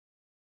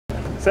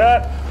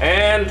Set,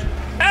 and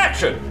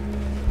action!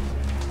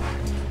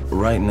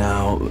 Right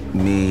now,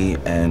 me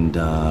and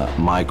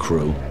my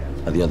crew,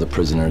 the other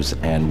prisoners,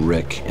 and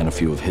Rick and a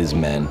few of his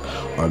men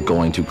are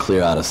going to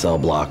clear out a cell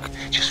block.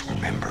 Just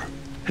remember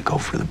to go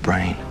for the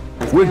brain.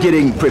 We're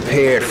getting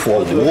prepared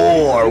for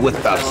war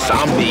with the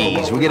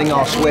zombies. We're getting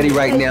all sweaty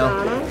right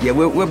now. Yeah,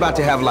 we're about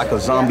to have like a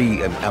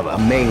zombie a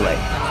melee.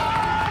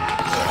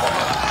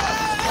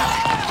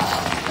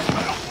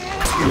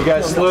 You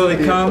guys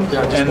slowly come,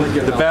 and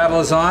the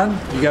battle is on.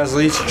 You guys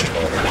will each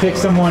pick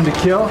someone to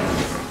kill.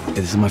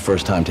 This is my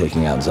first time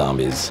taking out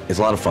zombies. It's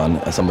a lot of fun.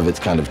 Some of it's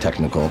kind of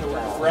technical,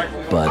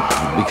 but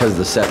because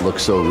the set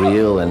looks so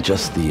real and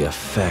just the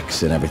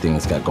effects and everything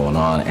that's got going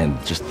on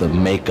and just the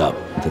makeup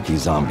that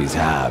these zombies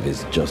have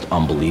is just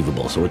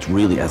unbelievable. So it's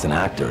really, as an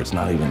actor, it's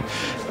not even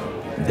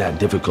that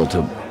difficult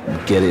to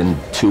get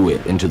into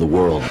it, into the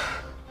world.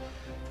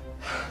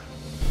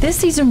 This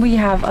season we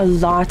have a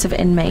lot of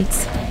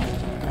inmates.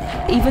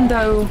 Even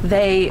though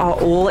they are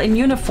all in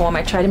uniform,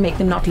 I try to make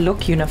them not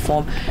look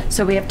uniform.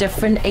 So we have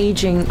different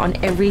aging on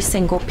every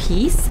single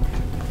piece.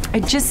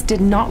 I just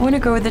did not want to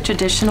go with the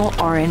traditional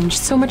orange.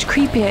 So much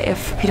creepier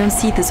if you don't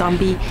see the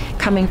zombie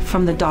coming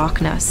from the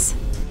darkness.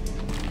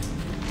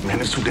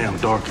 Man, it's too damn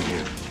dark in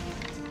here.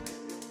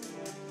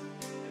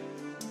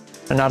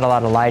 Not a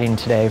lot of lighting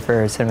today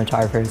for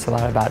cinematographers. It's a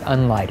lot about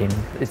unlighting.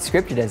 It's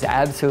scripted as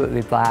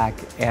absolutely black,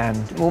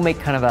 and we'll make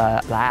kind of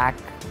a black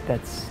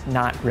that's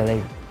not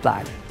really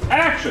black.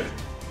 Action!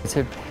 It's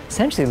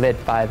essentially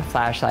lit by the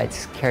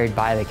flashlights carried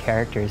by the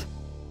characters.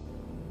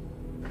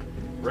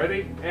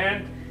 Ready,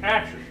 and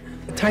action!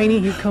 Tiny,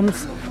 he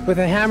comes with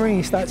a hammer,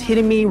 he starts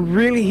hitting me,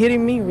 really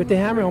hitting me with the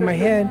hammer on my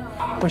head,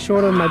 my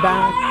shoulder, my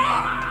back.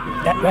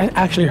 That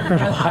actually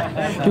hurt a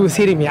lot. He was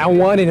hitting me. I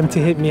wanted him to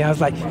hit me. I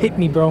was like, hit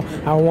me, bro.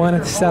 I wanted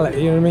to sell it,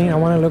 you know what I mean? I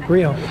want to look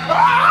real.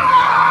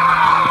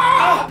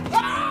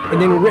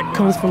 And then Rick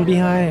comes from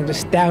behind and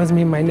just stabs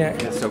me in my neck.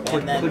 So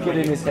click it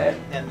in his head.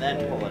 And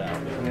then pull it out.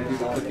 And then do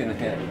the click in the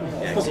head.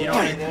 Yeah, so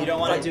you don't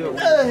want to do it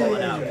when you're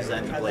pulling out, because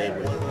then the blade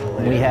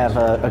will... We have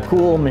a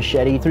cool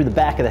machete through the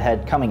back of the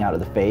head coming out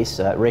of the face.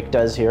 Rick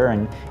does here,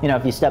 and you know,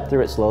 if you step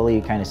through it slowly,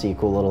 you kind of see a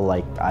cool little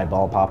like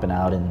eyeball popping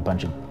out and a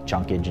bunch of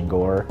chunkage and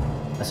gore.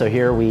 So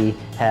here we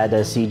had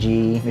a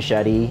CG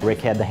machete. Rick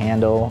had the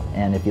handle,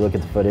 and if you look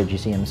at the footage, you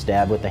see him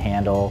stab with the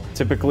handle.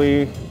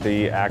 Typically,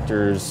 the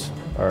actors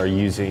are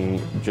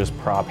using just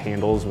prop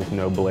handles with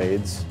no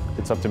blades.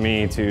 It's up to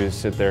me to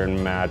sit there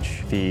and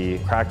match the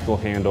practical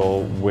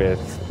handle with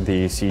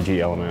the CG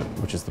element,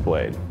 which is the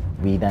blade.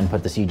 We then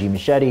put the CG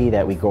machete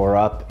that we gore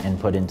up and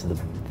put into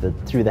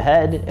through the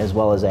head, as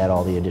well as add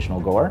all the additional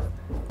gore.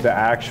 The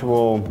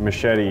actual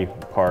machete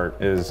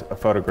part is a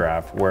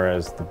photograph,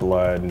 whereas the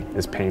blood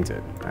is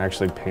painted. I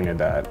actually painted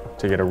that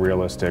to get a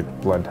realistic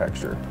blood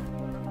texture.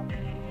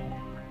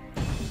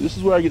 This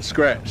is where I get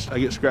scratched. I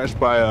get scratched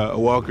by a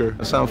walker.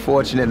 It's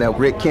unfortunate that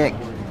Rick can't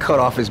cut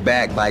off his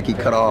back like he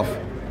cut off,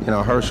 you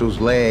know, Hershel's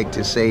leg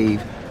to save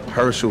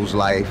Hershel's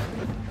life.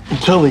 I'm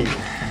telling you,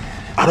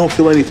 I don't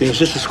feel anything. It's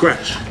just a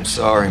scratch. I'm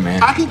sorry,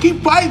 man. I can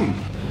keep fighting.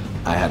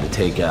 I had to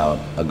take out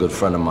a good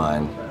friend of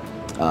mine,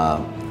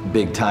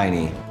 Big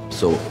Tiny.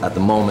 So at the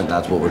moment,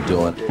 that's what we're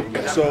doing.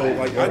 So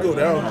like I go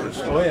down.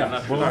 Oh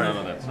yeah.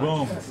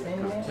 Boom.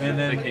 And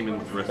then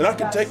and I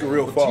can take a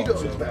real fall.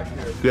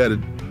 We had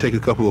to take a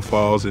couple of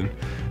falls, and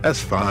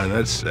that's fine.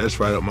 That's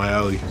right up my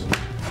alley.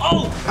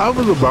 Oh! I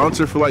was a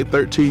bouncer for like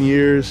 13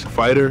 years,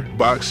 fighter,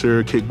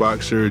 boxer,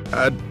 kickboxer.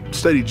 I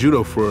studied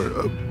judo for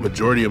a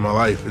majority of my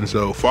life, and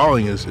so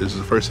falling is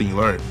the first thing you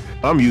learn.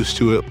 I'm used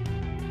to it.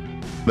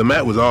 The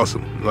mat was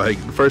awesome. Like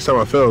the first time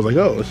I fell, I was like,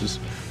 oh,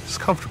 it's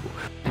comfortable.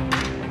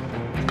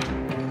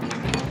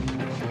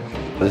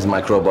 This is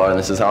my crowbar, and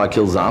this is how I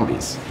kill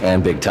zombies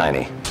and Big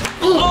Tiny.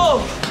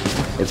 Oh!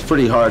 It's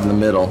pretty hard in the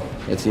middle.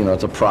 It's, you know,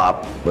 it's a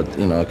prop, but,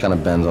 you know, it kind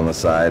of bends on the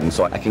side, and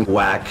so I can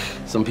whack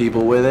some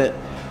people with it.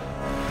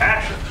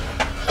 Action!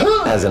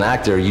 As an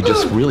actor, you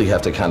just really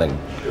have to kind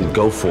of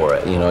go for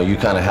it. You know, you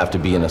kind of have to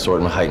be in a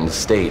sort of heightened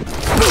state.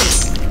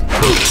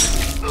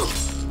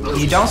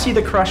 You don't see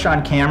the crush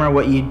on camera.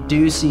 What you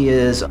do see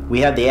is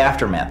we have the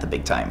aftermath of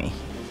Big Tiny.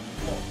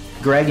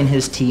 Greg and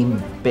his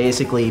team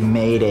basically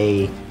made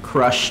a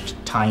crushed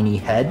Tiny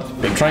head.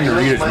 I'm trying to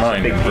read his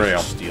mind in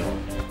Braille.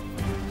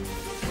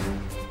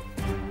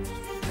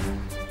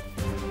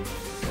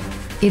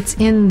 It's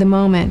in the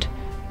moment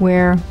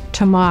where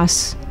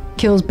Tomas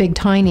kills Big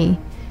Tiny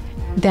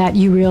that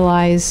you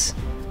realize,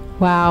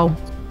 wow,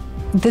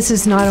 this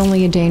is not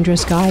only a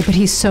dangerous guy, but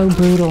he's so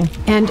brutal.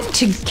 And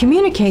to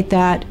communicate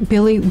that,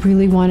 Billy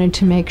really wanted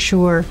to make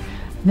sure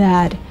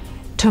that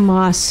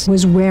Tomas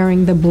was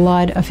wearing the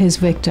blood of his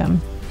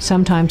victim.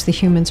 Sometimes the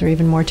humans are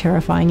even more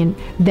terrifying, and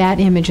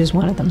that image is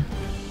one of them.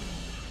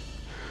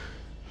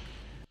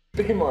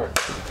 Big mark.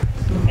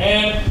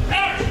 And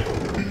action!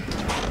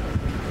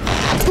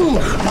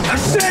 I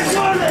said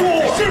one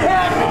more! Shit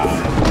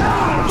happens!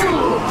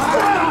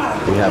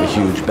 We have a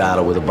huge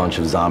battle with a bunch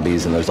of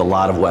zombies, and there's a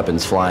lot of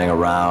weapons flying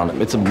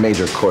around. It's a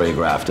major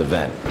choreographed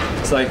event.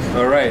 it's like,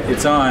 all right,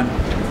 it's on.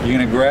 You're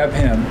gonna grab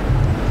him,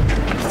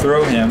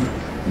 throw him.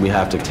 We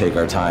have to take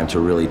our time to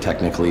really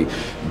technically,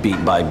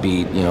 beat by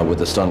beat, you know, with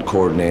the stunt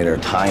coordinator,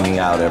 timing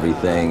out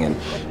everything and,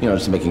 you know,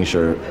 just making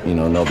sure, you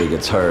know, nobody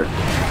gets hurt.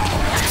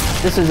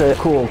 This is a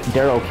cool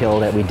Daryl kill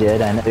that we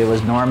did, and it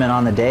was Norman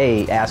on the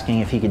day asking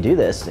if he could do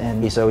this.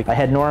 And so I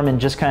had Norman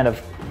just kind of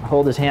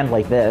hold his hand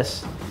like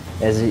this.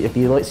 As if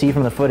you see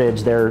from the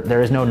footage,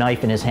 there is no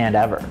knife in his hand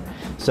ever.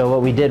 So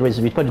what we did was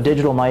we put a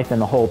digital knife in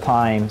the whole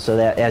time so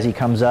that as he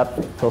comes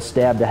up, he'll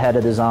stab the head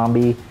of the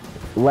zombie,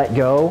 let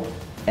go,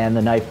 and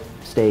the knife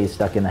stays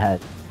stuck in the head.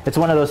 It's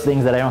one of those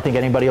things that I don't think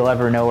anybody will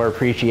ever know or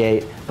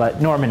appreciate,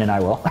 but Norman and I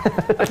will.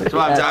 That's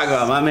what I'm talking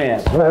about, my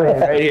man.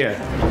 Right here.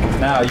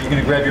 Now, you're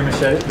gonna grab your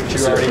machete, which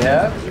you already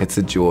have. It's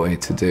a joy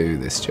to do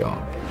this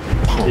job.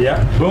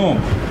 Yeah,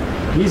 boom.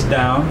 He's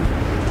down.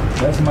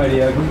 That's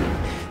mighty ugly.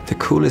 The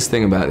coolest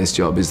thing about this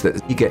job is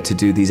that you get to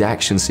do these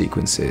action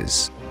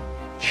sequences.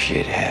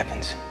 Shit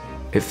happens.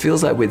 It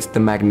feels like it's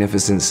the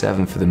Magnificent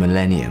Seven for the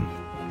millennium.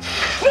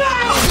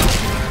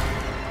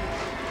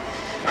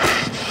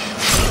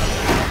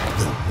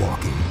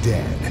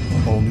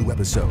 Dead. All new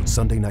episodes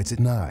Sunday nights at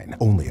 9,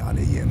 only on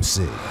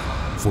AMC.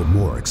 For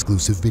more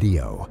exclusive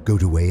video, go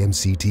to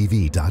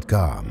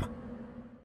amctv.com.